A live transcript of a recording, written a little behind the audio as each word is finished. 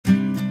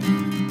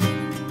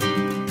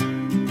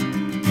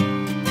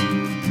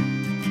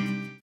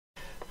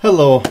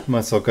Hello,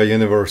 my soccer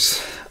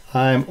universe.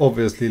 I'm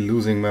obviously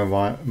losing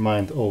my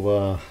mind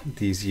over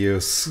these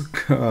year's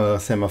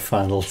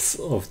semifinals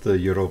of the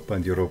Europa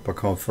and Europa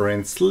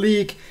Conference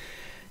League,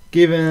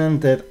 given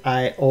that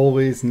I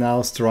always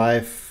now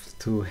strive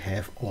to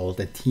have all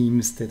the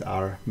teams that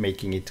are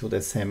making it to the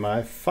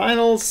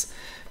semifinals,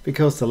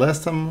 because the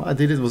last time I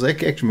did it was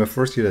actually my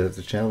first year at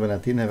the channel when I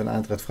didn't have an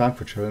Eintracht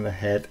Frankfurt shirt and I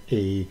had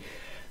a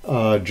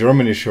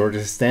Germany shirt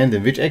as a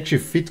stand-in, which actually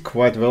fit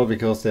quite well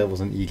because there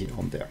was an eagle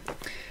on there.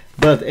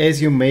 But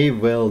as you may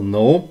well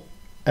know,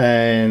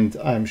 and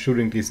I'm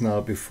shooting this now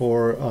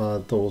before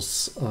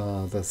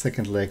the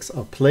second legs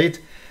are played,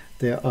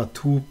 there are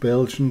two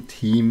Belgian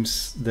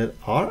teams that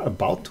are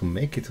about to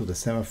make it to the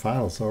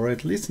semifinals, or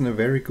at least in a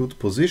very good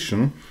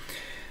position.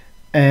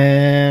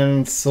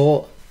 And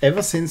so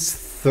ever since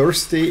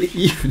Thursday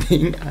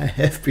evening, I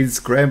have been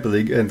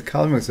scrambling and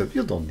calming myself.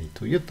 You don't need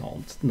to, you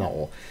don't,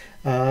 no.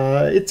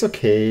 It's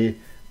okay.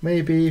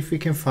 Maybe if we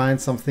can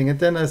find something. And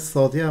then I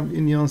thought, yeah,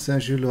 Union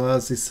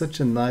Saint-Gilloise is such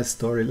a nice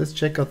story. Let's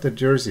check out the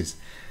jerseys.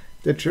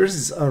 The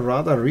jerseys are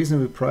rather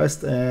reasonably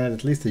priced, and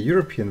at least the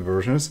European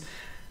versions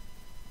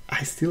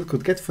I still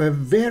could get for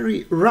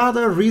a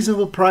rather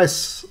reasonable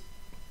price.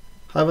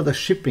 However, the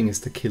shipping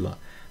is the killer.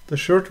 The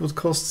shirt would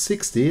cost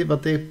 60,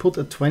 but they put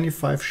a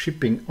 25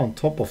 shipping on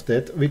top of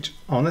that, which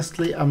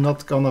honestly I'm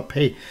not gonna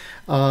pay.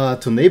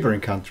 To neighboring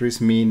countries,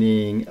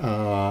 meaning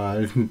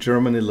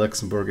Germany,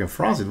 Luxembourg and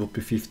France, it would be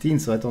 15,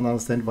 so I don't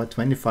understand why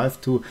 25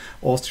 to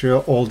Austria,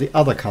 all the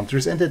other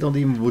countries, and they don't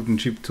even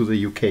wouldn't ship to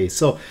the UK.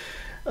 So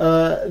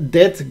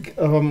that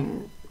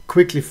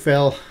quickly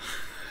fell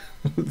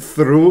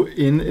through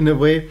in a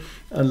way,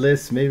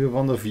 unless maybe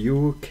one of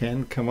you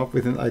can come up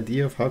with an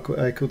idea of how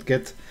I could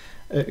get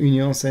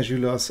Union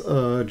Saint-Gilloise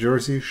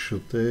jersey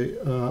should they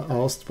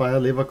oust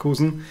Bayer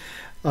Leverkusen.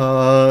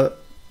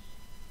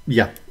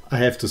 Yeah, I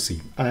have to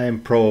see. I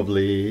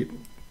probably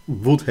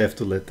would have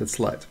to let that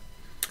slide.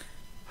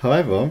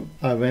 However,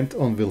 I went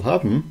on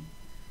Willhaben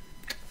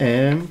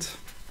and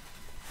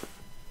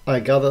I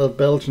got a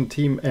Belgian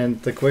team,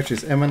 and the question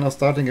is, am I now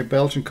starting a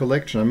Belgian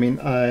collection? I mean,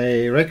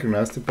 I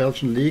recognize the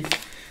Belgian league.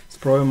 It's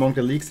probably among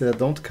the leagues that I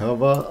don't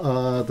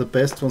cover. The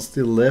best ones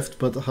still left,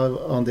 but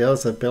on the other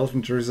side,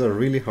 Belgian jerseys are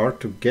really hard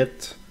to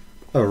get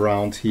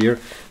around here.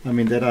 I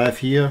mean, that I have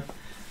here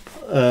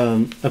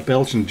a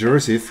Belgian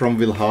jersey from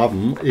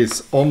Willhaben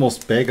is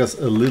almost beggars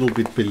a little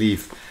bit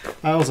belief.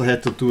 I also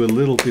had to do a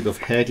little bit of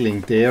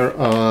haggling there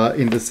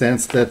in the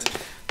sense that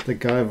the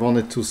guy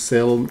wanted to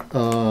sell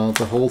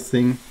the whole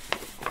thing,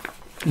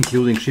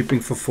 including shipping,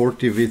 for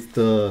 40 with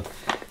the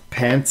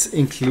pants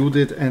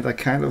included, and I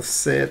kind of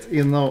said,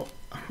 you know,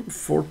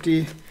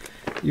 40,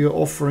 you're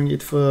offering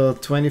it for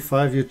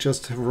 25, you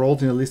just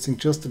wrote in a listing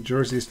just the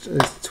jersey is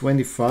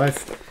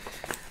 25.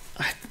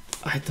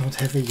 I don't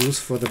have a use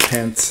for the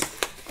pants.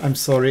 I'm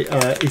sorry,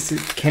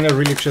 can I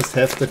really just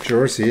have the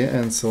jersey?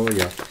 And so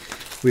yeah,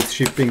 with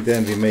shipping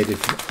then we made it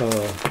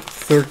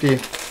 30,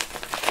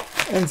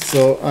 and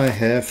so I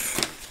have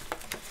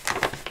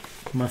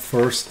my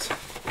first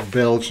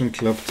Belgian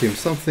club team,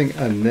 something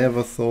I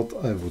never thought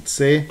I would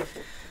say.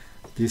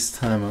 This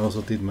time I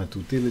also did my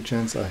due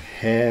diligence. I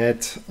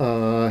had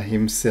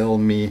him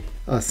send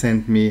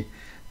me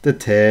the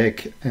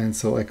tag, and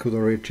so I could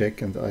already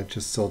check, and I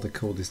just saw the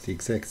code is the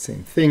exact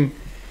same thing.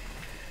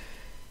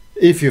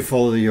 If you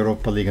follow the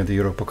Europa League and the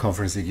Europa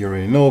Conference League, you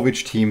already know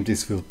which team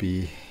this will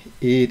be.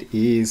 It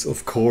is,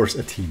 of course,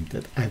 a team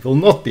that I will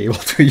not be able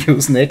to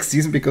use next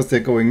season because they're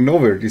going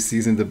nowhere this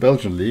season in the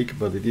Belgian League,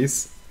 but it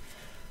is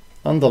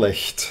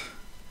Anderlecht.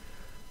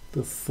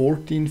 The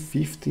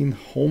 14-15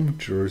 home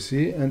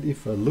jersey, and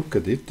if I look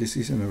at it, this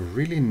is in a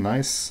really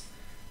nice,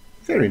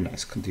 very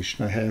nice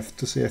condition, I have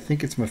to say. I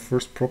think it's my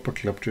first proper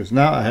club jersey.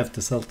 Now I have the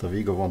Celta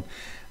Vigo one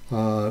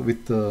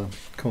with the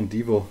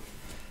Condivo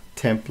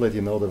template,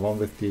 you know, the one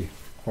with the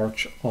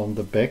arch on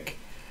the back.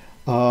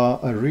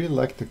 I really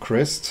like the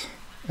crest,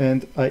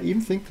 and I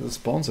even think the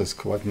sponsor is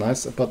quite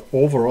nice, but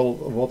overall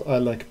what I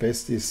like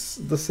best is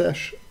the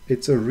sash.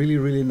 It's a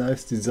really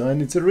nice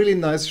design, it's a really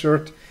nice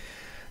shirt,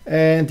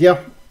 and yeah,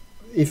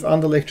 if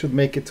Anderlecht should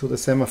make it to the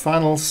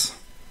semifinals,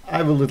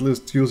 I will at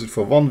least use it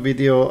for one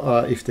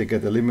video. If they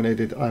get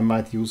eliminated, I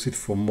might use it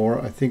for more.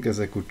 I think there's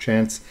a good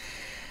chance.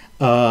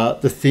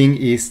 The thing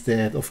is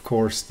that, of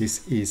course,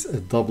 this is a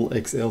double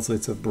XL, so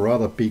it's a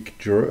rather big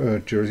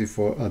jersey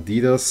for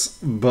Adidas,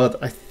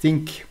 but I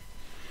think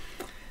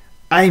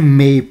I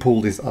may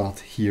pull this out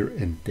here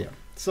and there.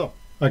 So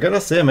I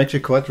gotta say, I'm actually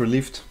quite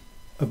relieved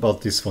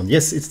about this one.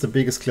 Yes, it's the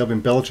biggest club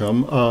in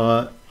Belgium.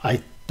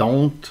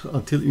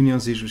 Until Union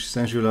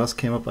Saint-Gilloise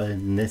came up, I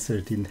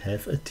necessarily didn't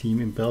have a team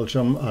in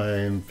Belgium,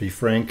 I'll be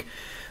frank.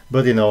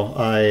 But you know,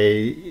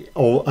 I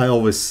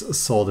always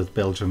saw that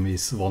Belgium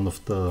is one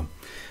of the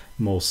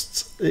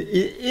most,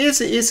 it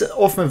is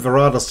often a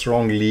rather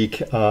strong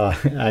league.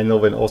 I know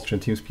when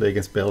Austrian teams play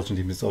against Belgian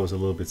teams, it's always a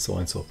little bit so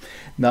and so.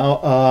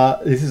 Now,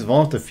 this is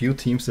one of the few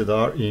teams that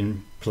are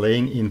in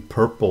playing in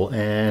purple,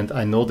 and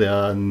I know there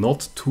are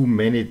not too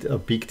many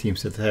big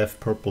teams that have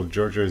purple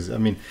jerseys. I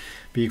mean,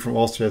 being from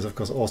Austria is of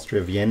course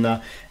Austria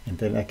Vienna, and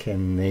then I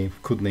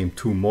could name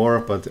two more,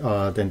 but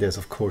then there's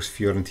of course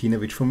Fiorentina,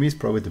 which for me is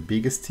probably the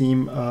biggest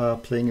team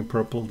playing in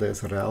purple.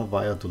 There's Real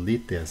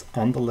Valladolid, there's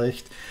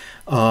Anderlecht.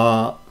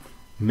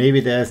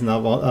 Maybe there's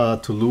now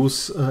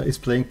Toulouse is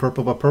playing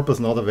purple, but purple is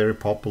not a very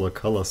popular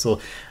color.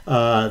 So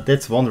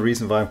that's one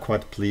reason why I'm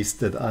quite pleased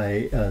that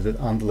that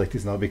Anderlecht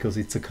is now, because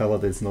it's a color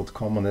that's not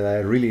common, and I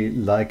really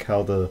like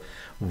how the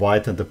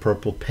white and the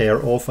purple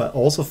pair off. I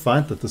also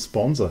find that the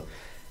sponsor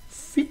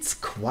fits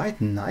quite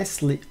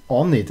nicely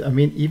on it. I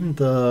mean, even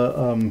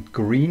the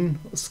green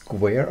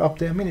square up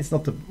there, I mean, it's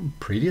not the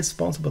prettiest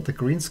sponsor, but the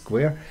green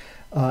square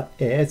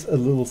adds a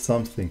little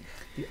something.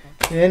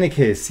 In any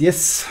case,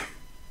 yes,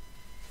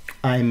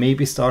 I may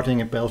be starting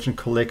a Belgian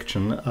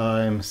collection.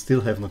 I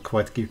still have not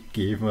quite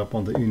given up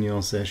on the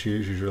Union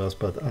Saint-Gilloise,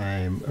 but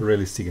I'm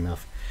realistic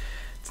enough.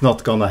 It's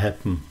not gonna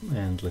happen,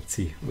 and let's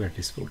see where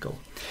this will go.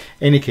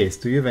 Any case,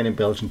 do you have any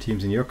Belgian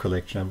teams in your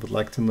collection? I would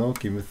like to know.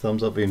 Give me a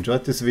thumbs up if you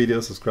enjoyed this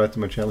video, subscribe to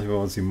my channel if you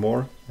want to see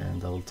more,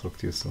 and I will talk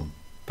to you soon.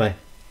 Bye.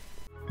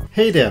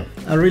 Hey there,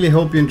 I really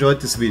hope you enjoyed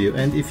this video,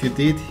 and if you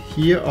did,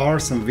 here are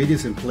some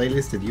videos and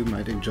playlists that you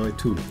might enjoy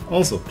too.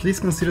 Also, please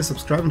consider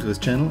subscribing to this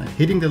channel and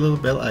hitting the little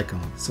bell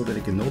icon so that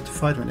you get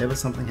notified whenever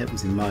something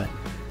happens in my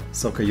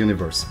soccer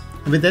universe.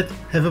 And with that,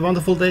 have a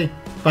wonderful day.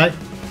 Bye.